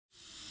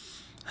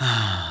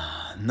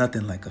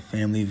Nothing like a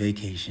family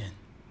vacation.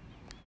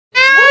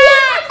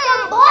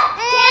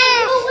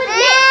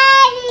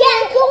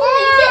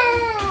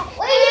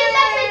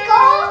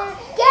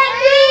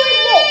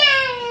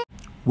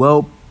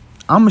 Well,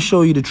 I'm going to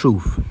show you the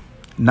truth,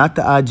 not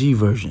the IG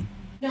version.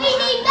 We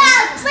need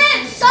now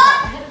cribs, son!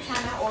 Ahead of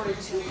time, I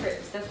ordered 2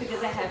 cribs. That's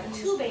because I have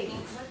 2 babies.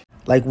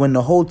 Like when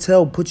the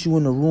hotel puts you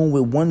in a room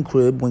with 1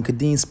 crib when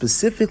Khadeen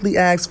specifically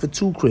asked for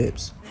 2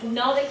 cribs.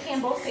 No, they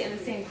can't both fit in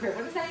the same crib.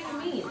 What does that even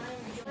mean?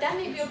 That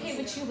may be okay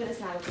with you, but it's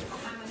not okay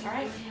with me, all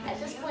right? At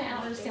this point, I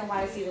don't understand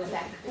why it's even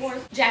back and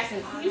forth.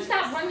 Jackson, can you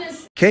stop running?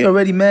 Kay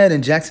already mad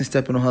and Jackson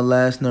stepping on her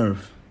last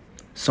nerve.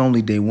 It's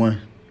only day 1.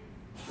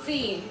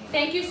 See,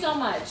 thank you so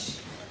much.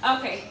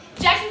 Okay.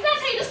 Jackson, can I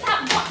tell you to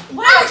stop?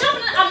 Why are you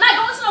jumping in? I'm not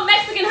going to no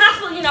Mexican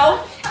hospital, you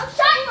know. I'm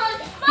sorry, Mom.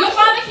 Your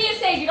father can't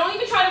save you. Don't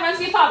even try to run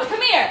to your father.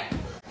 Come here.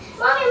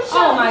 Mommy, I'm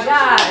sorry. Oh, my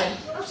God.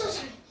 I'm so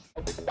sorry.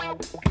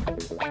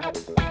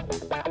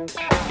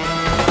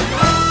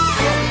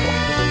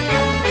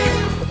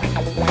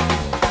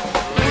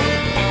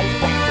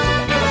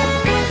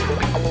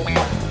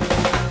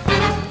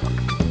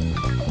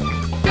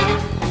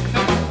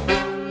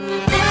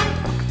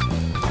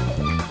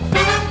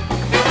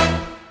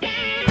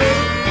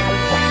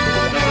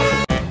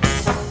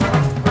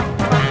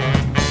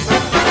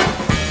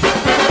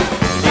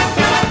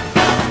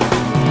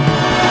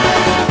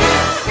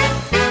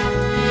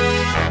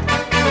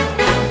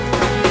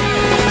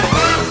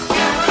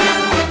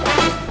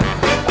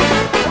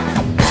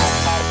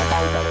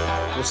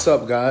 What's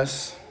up,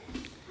 guys?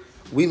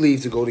 We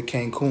leave to go to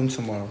Cancun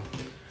tomorrow.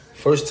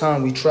 First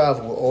time we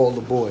travel with all the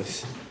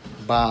boys,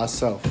 by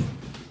ourselves.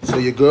 So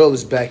your girl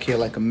is back here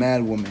like a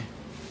mad woman.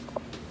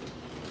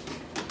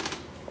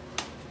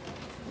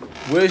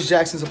 Where's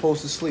Jackson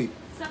supposed to sleep?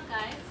 What's up,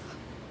 guys?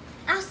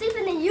 I'm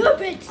sleeping in your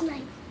bed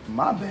tonight.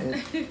 My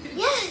bed?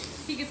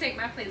 Yes. He can take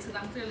my place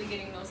because I'm clearly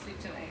getting no sleep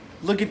tonight.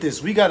 Look at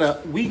this. We got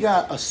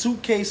a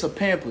suitcase of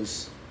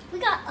Pampers. We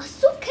got a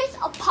suitcase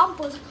of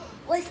Pampers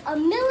with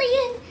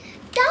 1,000,000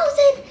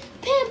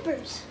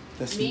 Pampers.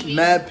 That's Mimi,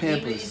 mad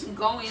Pampers. Mimi isn't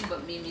going,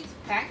 but Mimi's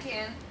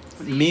packing.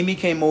 Mimi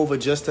came over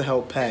just to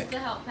help pack. Just to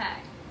help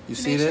pack. You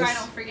to see make this? sure I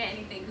don't forget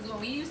anything. Because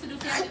when we used to do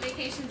family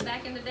vacations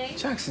back in the day,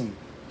 Jackson.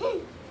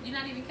 you're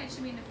not even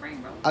catching me in the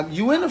frame, bro.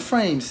 You in the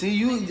frame.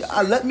 See,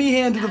 let me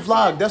handle the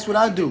vlog. That's what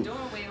I do.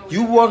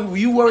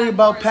 You worry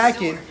about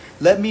packing.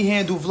 Let me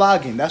handle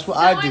vlogging. That's what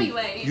I do.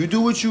 Anyway, you do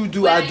what you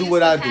do. I do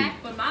what I do.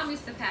 When Mom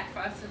used to pack for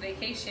us for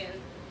vacation,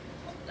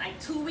 like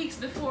 2 weeks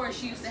before,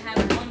 she used to have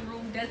 1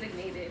 room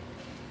designated,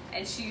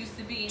 and she used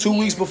to be in 2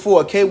 weeks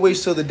before. Can't wait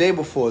till the day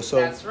before.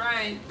 So That's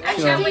right.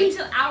 Actually, I wait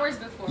till hours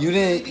before. you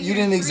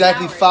didn't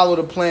exactly follow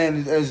the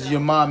plan as your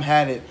mom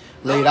had it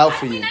laid out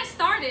for you. I mean, I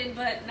started,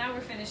 but now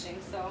we're finishing.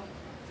 So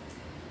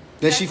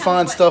Then she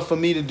finds stuff for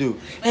me to do.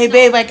 Hey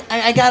babe,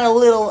 I got a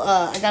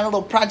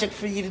little project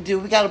for you to do.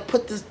 We got to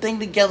put this thing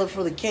together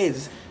for the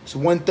kids. It's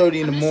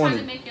 1:30 in the morning. I'm just trying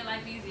to make your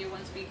life easier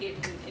once we get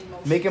in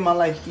motion. Making my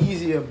life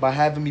easier by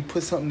having me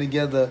put something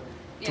together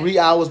 3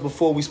 hours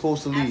before we're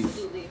supposed to leave.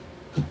 Absolutely.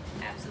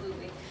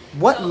 Absolutely.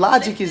 What So,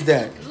 logic is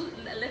that?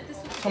 Let this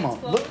Come on,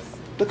 close.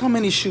 look how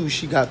many shoes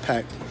she got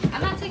packed.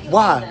 I'm not taking all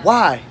of them.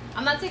 Why?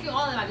 I'm not taking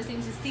all of them. I just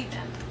need to see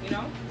them, you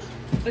know?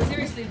 But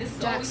seriously, this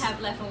is all we have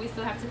left, and we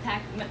still have to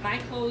pack my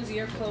clothes,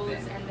 your clothes,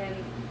 and then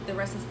the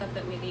rest of the stuff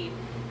that we need.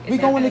 We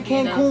going to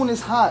Cancun.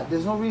 It's hot.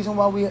 There's no reason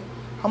why we.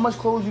 How much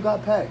clothes you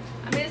got packed?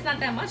 I mean, it's not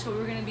that much, but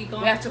we're gonna be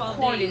going. We have to 12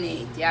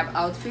 coordinate. days. You have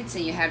outfits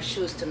and you have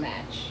shoes to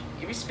match.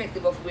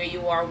 Irrespective of where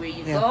you are, where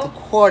you You go. have to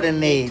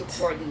coordinate. You need to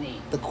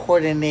coordinate. The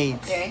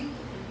coordinate. Okay?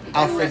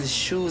 Outfits,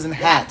 shoes, and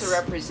You have hats. to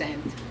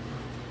represent.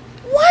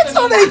 What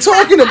are they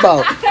talking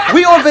about?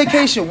 We on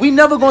vacation. We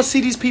never gonna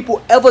see these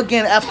people ever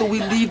again after we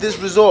leave this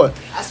resort.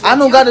 That's what I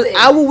don't you gotta. think.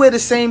 I will wear the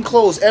same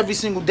clothes every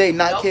single day,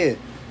 not Nope. care.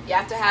 You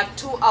have to have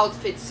 2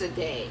 outfits a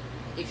day.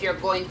 If you're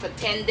going for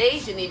 10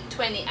 days, you need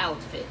 20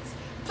 outfits.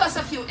 Plus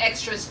a few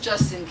extras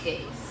just in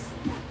case.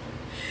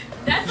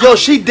 Yo,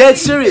 she dead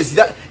serious.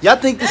 Y'all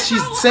think that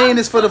she's saying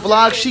this for the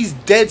vlog? She's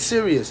dead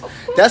serious.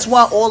 That's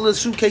why all the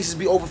suitcases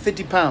be over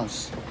 50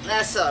 pounds.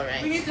 That's all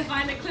right. We need to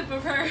find a clip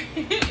of her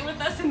with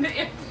us in the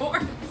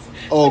airport.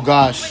 Oh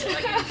gosh, How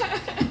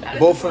does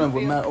both this of them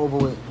were feel? mad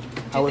over it.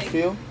 How it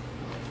feel?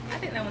 I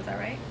think that one's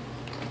alright.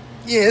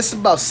 Yeah, it's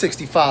about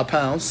 65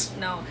 pounds.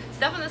 No,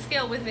 step on the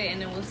scale with it,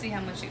 and then we'll see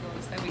how much it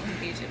goes, so we can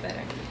gauge it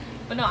better.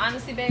 But no,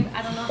 honestly, babe,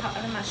 I don't know how.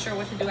 I'm not sure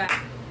what to do.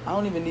 I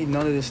don't even need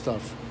none of this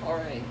stuff. All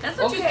right. That's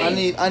what you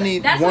think. I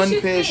need That's what one you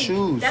pair of think.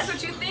 shoes. That's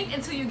what you think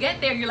until you get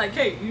there. You're like,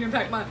 Kate, you didn't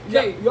pack my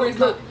Kate. Where's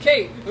my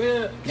Kate?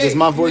 Does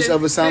my voice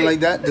ever sound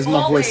like that? Does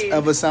my voice Always.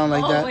 ever sound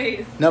like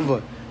Always. that?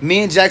 Never. Me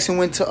and Jackson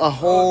went to a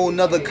whole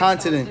nother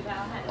continent.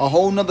 A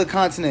whole nother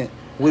continent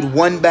with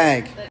one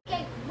bag.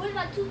 Okay, where's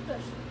my toothbrush?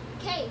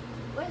 Okay,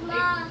 where's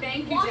my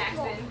Thank you,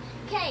 washcloth? Jackson.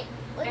 Okay,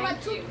 where's my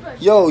Thank you.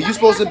 toothbrush? Yo, you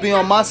supposed to be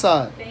on my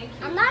side. Thank you.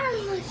 I'm not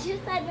on my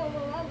shit side, no,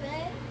 my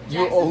bed.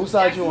 Whose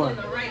side you on?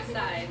 The right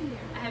side.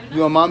 I have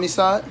You on mommy's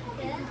side?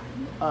 Yeah.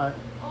 Alright.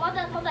 I'm on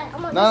that, I'm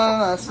on No, no,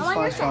 no, it's I'm on fine,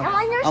 your it's side. fine. I'm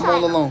on your I'm side.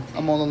 all alone.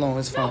 I'm all alone.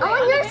 It's fine. I'm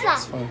on your It's side.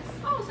 fine.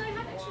 Oh, so I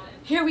have that shit.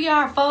 Here we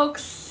are,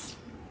 folks.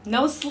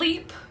 No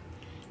sleep,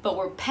 but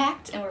we're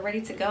packed and we're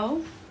ready to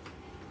go.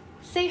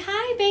 Say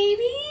hi,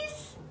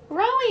 babies.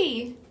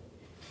 Rowie.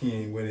 He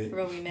ain't with it.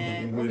 Rowie,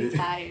 man. Rowie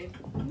tired.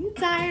 You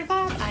tired,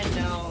 Bob? I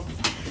know.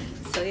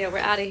 So yeah, we're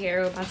out of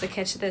here. We're about to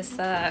catch this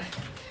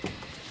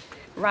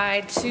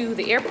ride to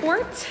the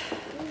airport.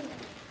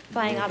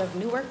 Flying out of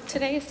Newark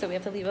today, so we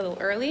have to leave a little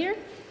earlier.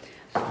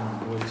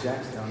 My boy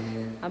Jack's down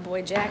here. My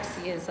boy Jax,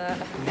 he is He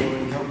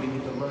already helped me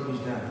get the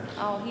luggage down.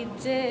 oh, he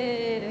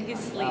did, and he's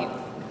asleep.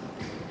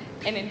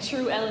 And in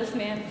true Ellis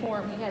man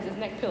form, he has his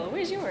neck pillow.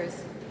 Where's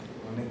yours?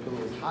 My neck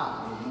pillow is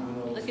hot.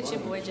 Look at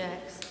your boy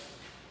Jax.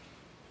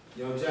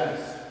 Yo,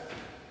 Jax.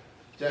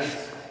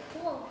 Jax.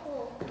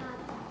 Cool.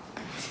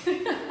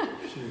 Should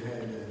have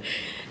had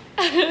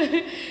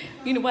that.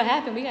 You know what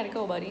happened? We gotta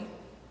go, buddy.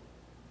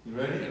 You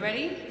ready? You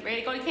ready?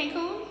 Ready to go to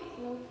Cancun?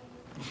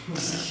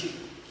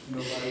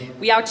 No.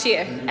 We out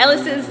here.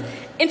 Ellis's,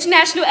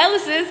 International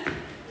Ellis's.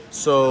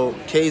 So,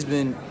 Kay's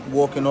been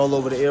walking all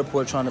over the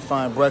airport trying to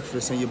find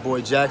breakfast, and your boy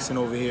Jackson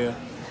over here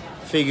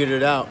figured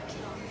it out.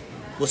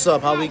 What's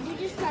up? How we? You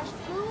just got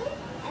food,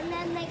 and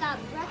then they got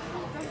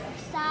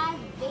breakfast side,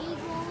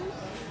 bagels.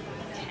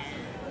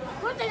 Of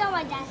course they got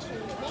my dad's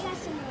favorite. They got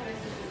cinnamon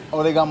raisin.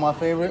 Oh, they got my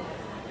favorite?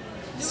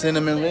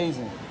 Cinnamon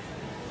raisin.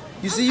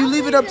 You see, you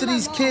leave it up to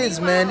these kids,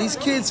 man. These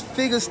kids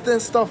figure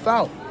stuff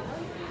out.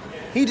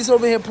 He just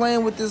over here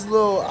playing with this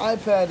little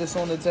iPad that's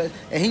on the table,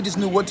 and he just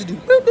knew what to do.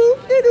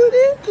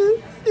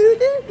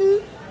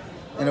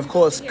 And of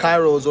course,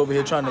 Cairo is over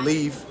here trying to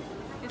leave.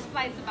 His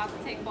flight's about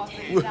to take off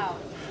and he's out.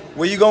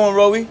 Where you going,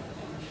 Rowie?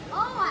 Oh,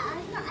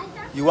 I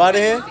thought You out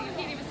of here? You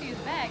can't even see his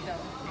bag, though. I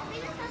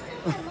think I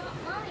thought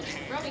mommy.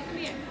 Robbie, come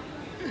here.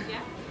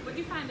 Yeah? What'd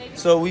you find, baby?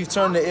 So we've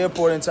turned the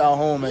airport into our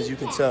home, as you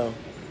can tell.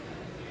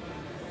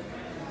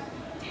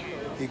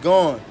 He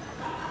gone.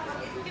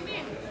 Come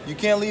here. You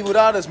can't leave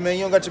without us, man.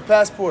 You don't got your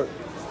passport.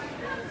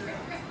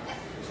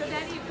 Show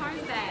Daddy your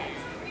car's bag.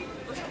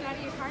 Go show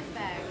Daddy your car's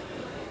bag.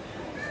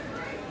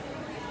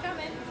 He's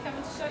coming. He's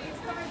coming to show you his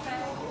car's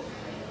bag.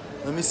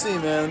 Let me see,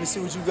 man. Let me see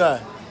what you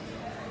got.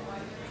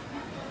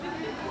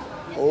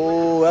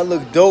 Oh, that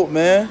look dope,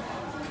 man.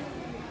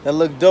 That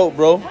look dope,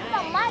 bro. What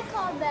about my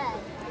car bag?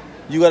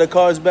 You got a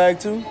car's bag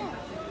too?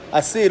 I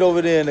see it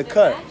over there in the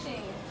cut.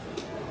 Matching.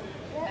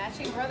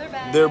 Matching brother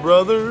bag. Their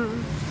brother.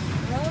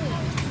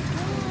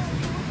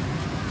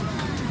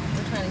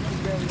 We're trying to keep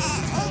Rowie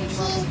entertained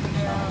while we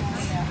figure out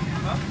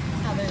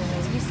how they're going to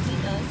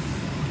receipt us.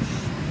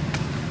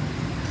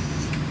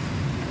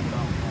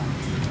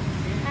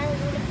 Are we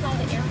going to fly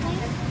the airplane?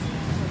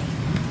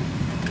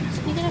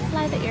 You gonna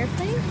fly the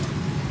airplane?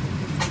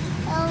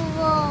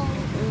 Oh,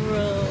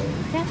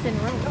 Captain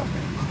Rowe.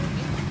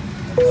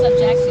 What's up,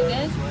 Jax? You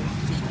good?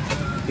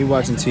 He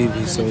watching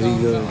TV, so he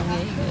good.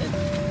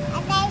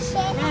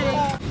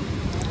 whoa.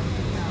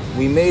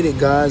 We made it,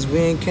 guys.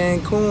 We in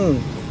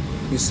Cancun.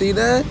 You see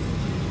that?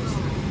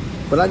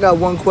 But I got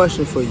one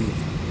question for you.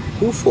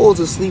 Who falls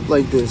asleep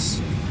like this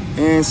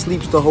and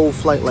sleeps the whole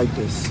flight like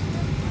this?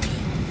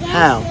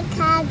 How?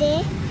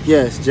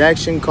 Yes,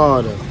 Jackson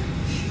Carter.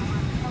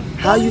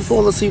 How you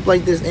fall asleep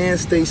like this and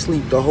stay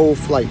asleep the whole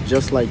flight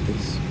just like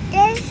this?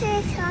 This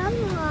is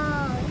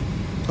someone.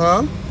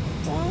 Huh?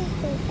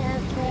 This is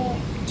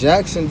a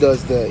Jackson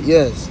does that,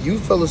 yes. You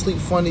fell asleep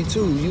funny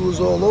too. You was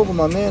all over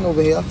my man over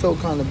here. I felt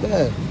kind of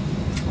bad.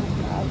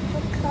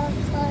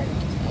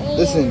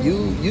 Listen,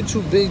 you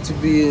too big to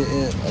be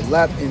a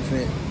lap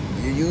infant.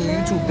 You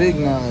too big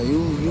now. You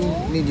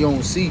need your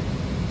own seat.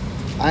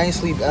 I ain't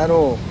sleep at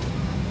all.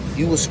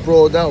 You was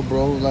sprawled out,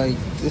 bro. Like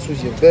this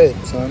was your bed,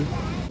 son.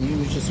 You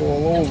was just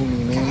all over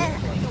me, man.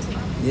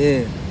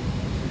 Yeah,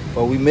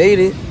 but we made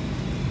it.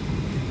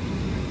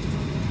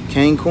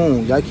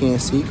 Cancun. Y'all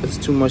can't see because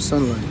it's too much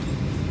sunlight.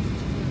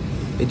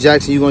 Hey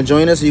Jackson, you gonna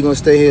join us or you gonna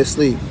stay here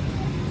asleep?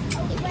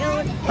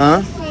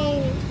 Huh?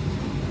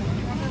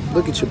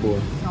 Look at your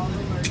boy.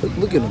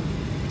 Look at him.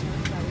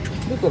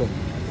 Look at him.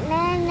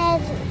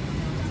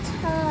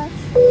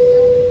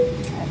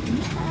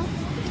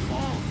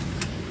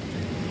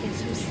 Guess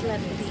who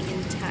slept the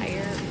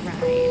entire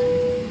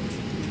ride?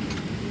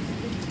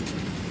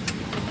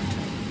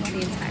 The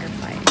entire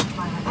flight.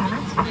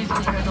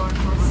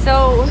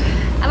 So,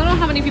 I don't know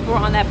how many people were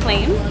on that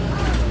plane,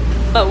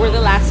 but we're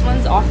the last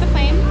ones off the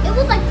plane. It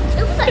was like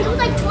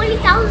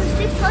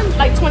 20,600.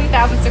 Like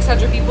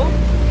 20,600 people.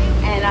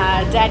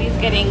 And Daddy's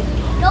getting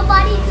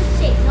Nobody could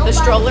sit. Nobody. the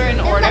stroller in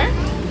There was order. like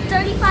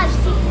 35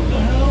 seats in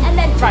there, and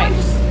then Right.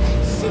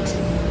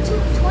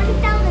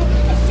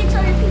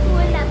 20,600 people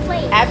were in that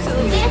plane.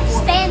 Absolutely. They had to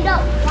stand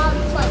up while the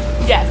flight.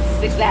 Yes,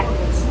 exactly.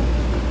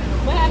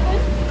 What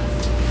happened?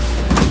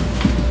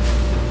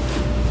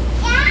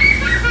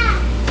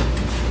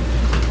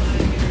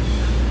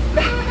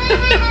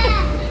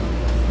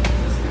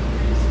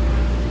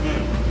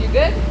 You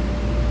good?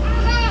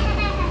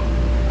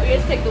 Oh, you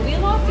have to take the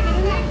wheel off to get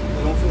in there?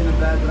 Don't fit in the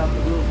bag without the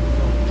roof.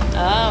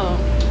 Oh.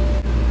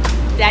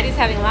 Daddy's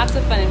having lots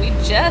of fun, and we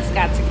just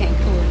got to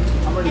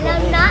Cancun. And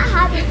I'm not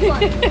having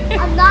fun.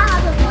 I'm not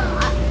having fun.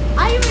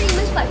 I already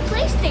missed my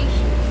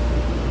PlayStation.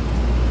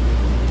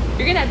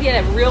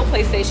 get a real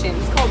PlayStation.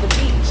 It's called the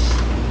beach.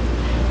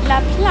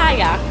 La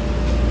playa.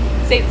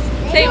 Say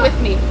it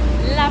with me.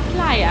 La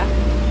playa.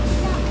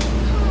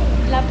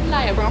 La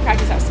playa. We're gonna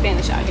practice our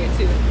Spanish out here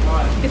too.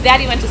 Because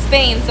Daddy went to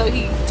Spain, so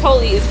he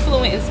totally is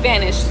fluent in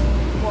Spanish.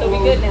 So we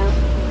good now.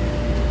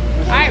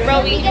 All right,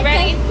 bro, you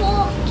ready?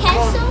 Full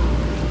queso.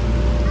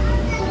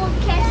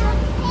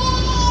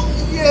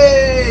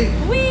 Yay!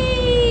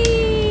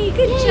 Wee!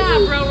 Good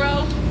job,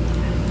 Roro.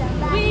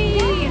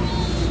 Wee!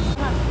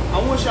 I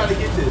want y'all to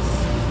get this.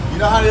 You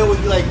know how they always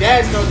be like,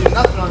 dads don't do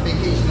nothing on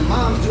vacation and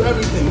moms do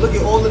everything. Look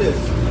at all of this.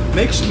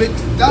 Make sure,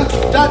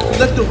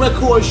 let the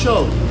record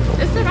show.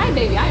 It's all right,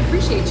 baby. I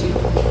appreciate you.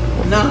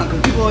 Nah,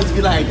 because people always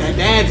be like,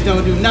 dads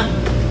don't do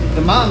nothing.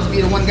 The moms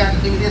be the one got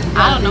to do this.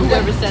 I don't know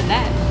whoever said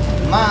that.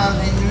 Moms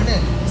ain't doing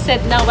this.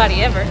 Said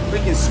nobody ever.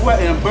 Freaking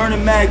sweating and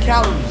burning mad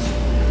calories.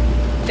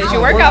 Did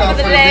your workout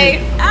for the day?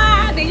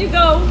 Ah, there you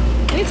go.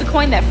 I need to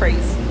coin that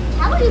phrase.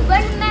 How are you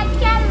burning that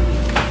calories?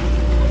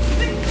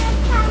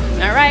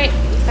 All right.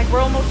 Looks like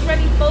we're almost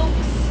ready,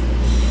 folks.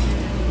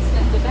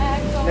 Snap the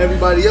bags on.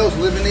 Everybody else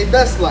living their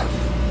best life.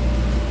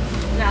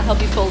 Now I'll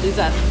help you fold these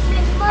up.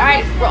 All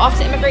right, we're off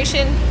to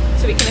immigration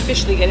so we can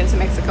officially get into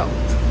Mexico.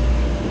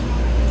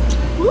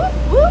 Whoop,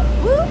 whoop,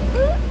 whoop,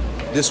 whoop.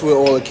 This is where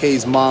all of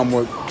Kay's mom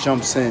work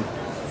jumps in.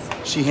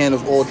 She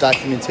handles all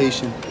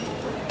documentation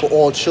for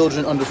all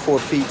children under 4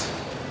 feet,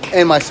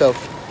 and myself,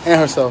 and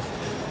herself.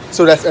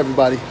 So that's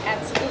everybody.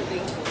 Absolutely.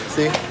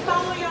 See?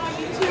 Follow your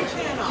YouTube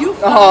channel. You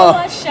follow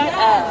us, shut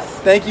up.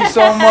 Thank you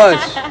so much.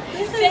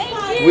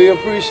 Thank you. We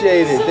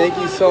appreciate it. Thank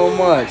you so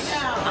much.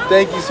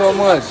 Thank you so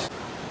much. This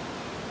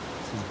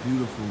is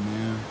beautiful,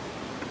 man.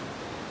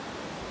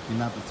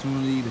 An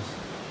opportunity to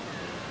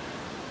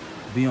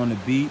be on the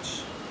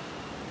beach,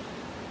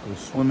 go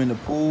swim in the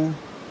pool,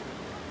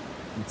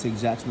 and take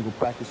Jackson to go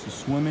practice for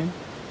swimming.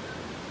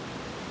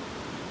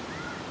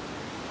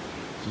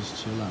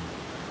 Just chill out.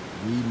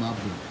 Read my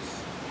books.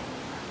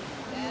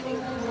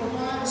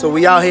 So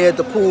we out here at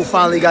the pool,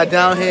 finally got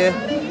down here.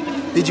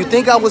 Did you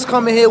think I was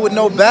coming here with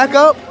no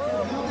backup?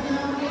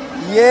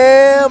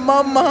 Yeah,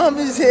 my mom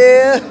is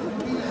here.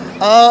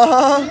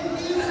 Uh-huh.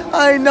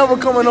 I ain't never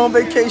coming on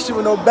vacation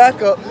with no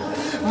backup.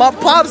 My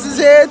pops is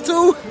here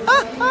too.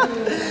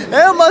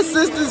 And my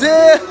sister's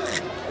here.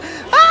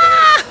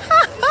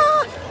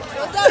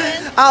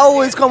 I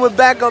always come with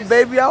backup,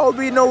 baby. I don't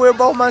be nowhere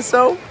by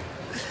myself.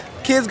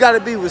 Kids gotta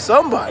be with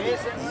somebody.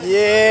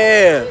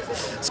 Yeah.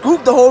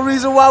 Scoop the whole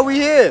reason why we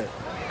here.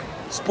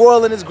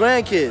 Spoiling his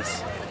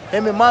grandkids.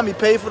 Him and mommy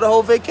paid for the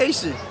whole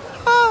vacation.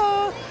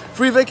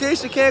 Free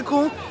vacation,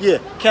 Cancun? Yeah,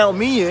 count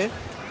me in.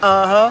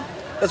 Uh-huh.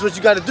 That's what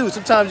you gotta do.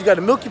 Sometimes you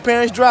gotta milk your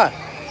parents dry.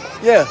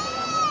 Yeah.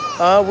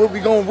 What we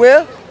going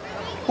where?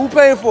 Who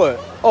paying for it?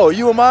 Oh,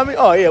 you and mommy?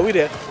 Oh yeah, we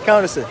there.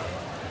 Count us in.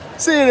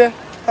 See you there.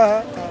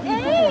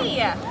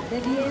 Hey!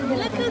 Look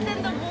who's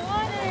in the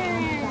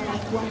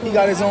water. He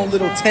got his own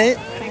little tent.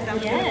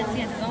 Yes, he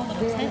has his own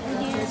little tent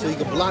in here. So you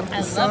can block the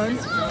I sun.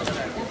 love this.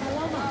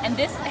 And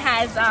this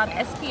has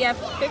SPF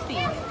 50.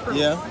 Proof.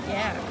 Yeah.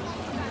 Yeah.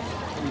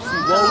 You see I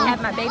Roe?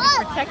 have my baby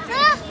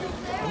protector.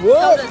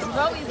 Whoa. So does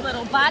Roey's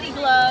little body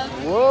glove.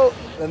 Whoa.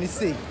 Let me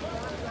see.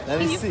 Let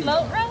me Can you see.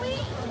 float, Roey?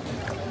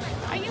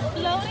 Are you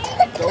floating?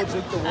 Go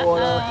drink the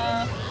water.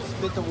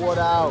 Spit the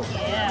water out.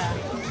 Yeah.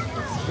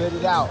 Spit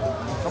it out.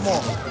 Come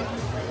on.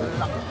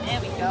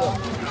 There we go.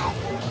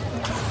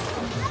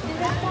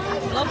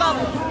 Blow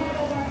bubbles.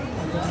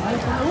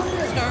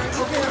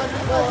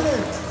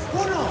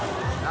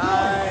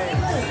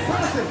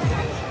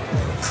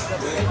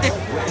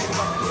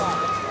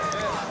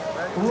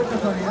 Hubo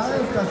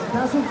casualidades,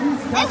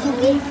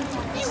 casualties.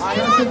 I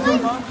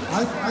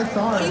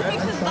saw her. I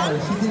saw her.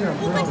 She's in your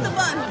Who fixed the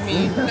bun? Me.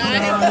 I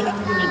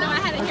know I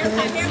had a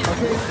haircut.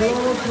 Okay, go.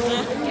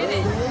 Get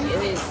it.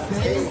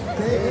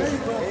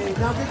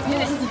 Now get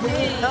closer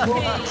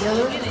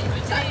together.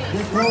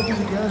 Get closer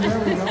together. There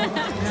we go.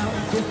 Now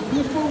just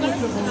people with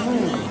the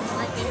balloon.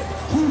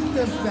 2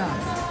 steps back.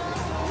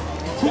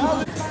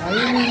 Ahí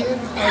muy bien.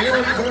 Ahí,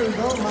 there we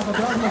go. Más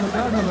atrás.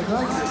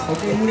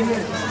 Ok, muy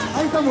bien.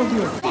 Ahí estamos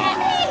bien.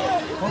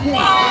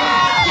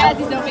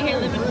 Jazzy's over here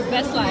living his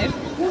best life.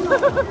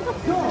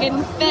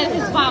 Getting fed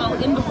his bottle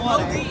in the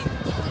water. Look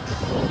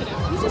at him.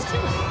 He's just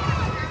chilling.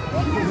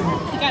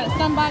 He got a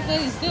sunblock there.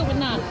 He's still with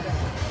Nana.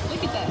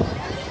 Look at that.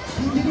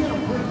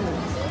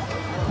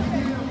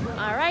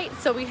 All right,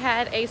 so we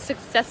had a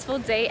successful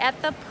day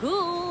at the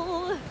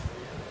pool.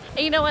 And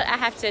you know what? I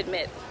have to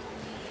admit,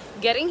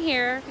 getting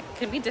here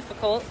can be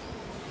difficult.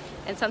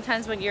 And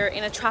sometimes when you're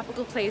in a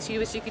tropical place, you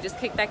wish you could just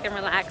kick back and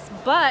relax.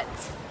 But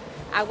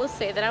I will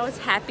say that I was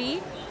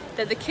happy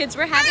that the kids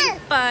were having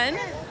fun.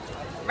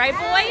 Right,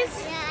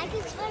 boys? Yeah, I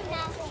can swim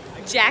now.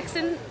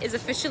 Jackson is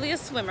officially a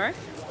swimmer.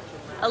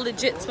 A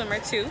legit swimmer,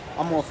 too.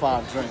 I'm on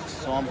 5 drinks,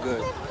 so I'm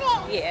good.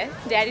 Yeah,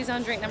 Daddy's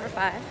on drink number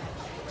 5.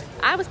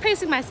 I was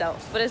pacing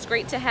myself, but it's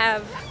great to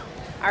have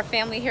our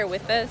family here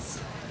with us.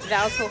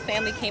 Devale's whole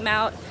family came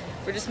out.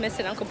 We're just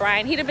missing Uncle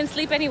Brian. He'd have been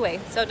asleep anyway,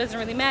 so it doesn't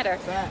really matter.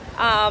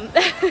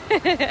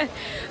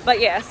 But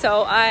yeah,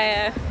 so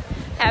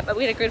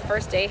we had a good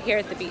first day here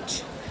at the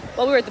beach.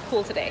 But we're at the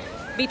pool today.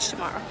 Beach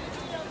tomorrow.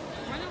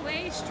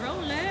 Runaway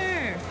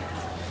stroller.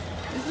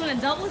 This is when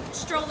a double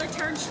stroller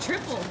turns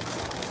triple.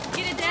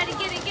 Get it, daddy,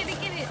 get it, get it,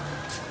 get it.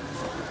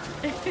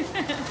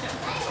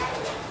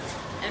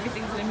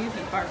 Everything's an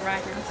amusement park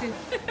right here too.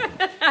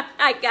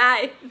 Hi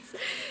guys.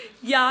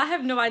 Y'all, I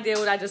have no idea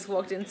what I just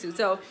walked into.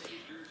 So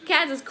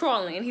Kaz is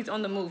crawling and he's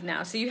on the move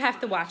now. So you have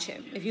to watch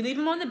him. If you leave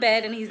him on the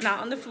bed and he's not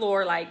on the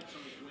floor, like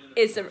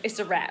it's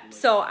a wrap.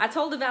 So I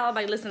told Devale,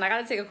 like, listen, I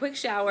gotta take a quick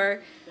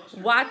shower.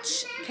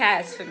 Watch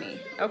Kaz for me,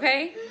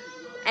 okay?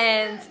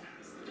 And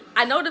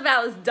I know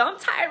Devale is dumb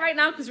tired right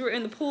now because we were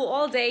in the pool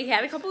all day. He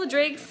had a couple of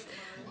drinks.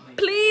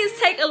 Please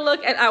take a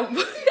look at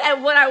at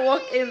what I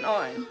walked in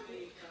on.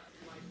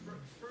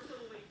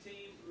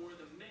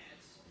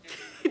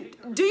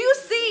 Do you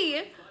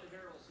see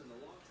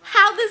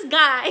how this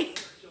guy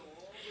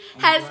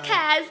has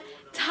Kaz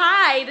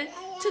tied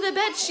to the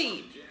bed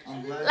sheet?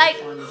 Like,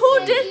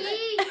 who did?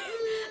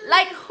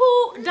 Like,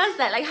 who does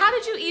that? Like, how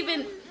did you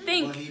even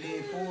think?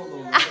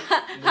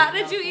 How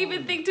did you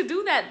even think to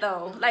do that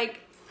though? Like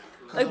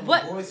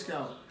what? I'm a Boy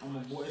Scout.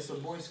 It's a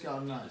Boy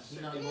Scout knot.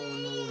 He's not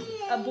going nowhere.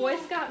 A Boy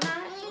Scout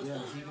knot?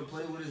 Yes, he can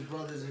play with his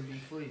brothers and be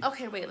free.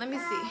 Okay, wait, let me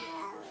see.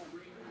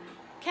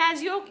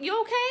 Kaz, you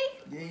okay?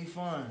 Yeah, he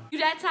fine. You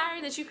that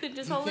tired that you could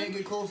just hold it? He can't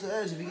get close to the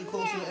edge. If he get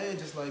close to the edge,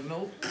 it's like,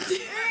 nope.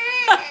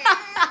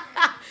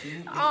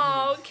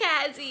 Oh,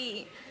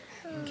 Kazzy.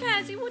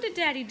 Kazzy, what did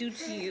Daddy do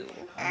to you?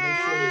 I make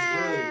sure he's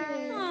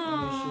good. I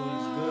make sure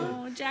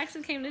he's good.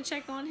 Jackson came to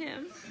check on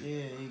him.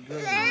 Yeah, he's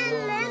good.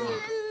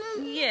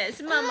 He's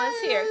Yes, Mama's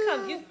here.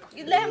 Come, you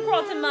let him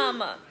crawl to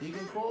Mama. He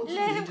can crawl to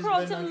Let him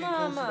crawl to Mama.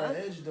 Mama. To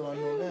the edge, though, I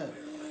know that.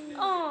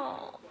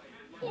 Oh.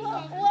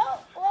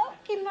 Well,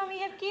 can Mommy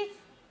have kiss?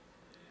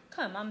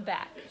 Come, I'm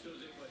back.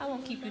 I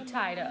won't keep you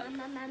tied up.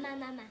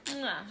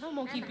 I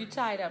won't keep you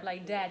tied up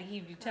like Daddy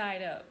keep you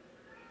tied up.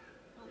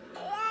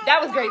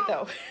 That was great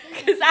though,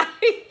 because I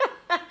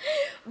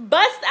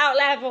bust out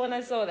laughing when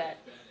I saw that.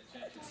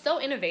 So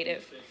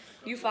innovative,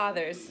 you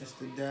fathers. It's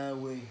the dad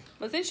way.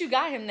 But since you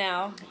got him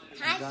now,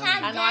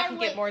 Hashtag I know I can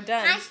get more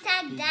done.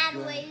 Hashtag dad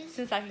ways.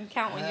 Since I can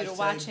count on you to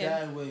watch him.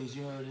 Dad ways,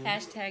 you heard it.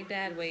 Hashtag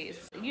dad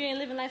ways. You ain't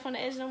living life on the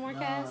edge no more,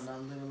 Kaz? Nah,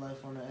 not living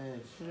life on the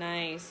edge.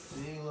 Nice.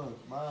 See,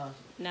 look, bye.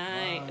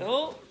 Nice. Bye.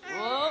 Oh.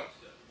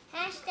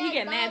 Hashtag He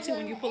get mad too bye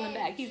when you pull him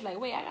back. He's like,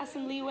 wait, I got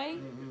some leeway.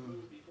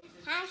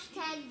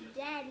 Hashtag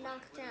dad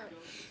knocked out.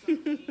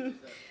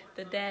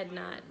 The dad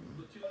knot.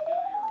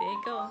 There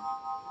you go.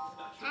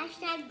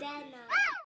 Hashtag dad knocked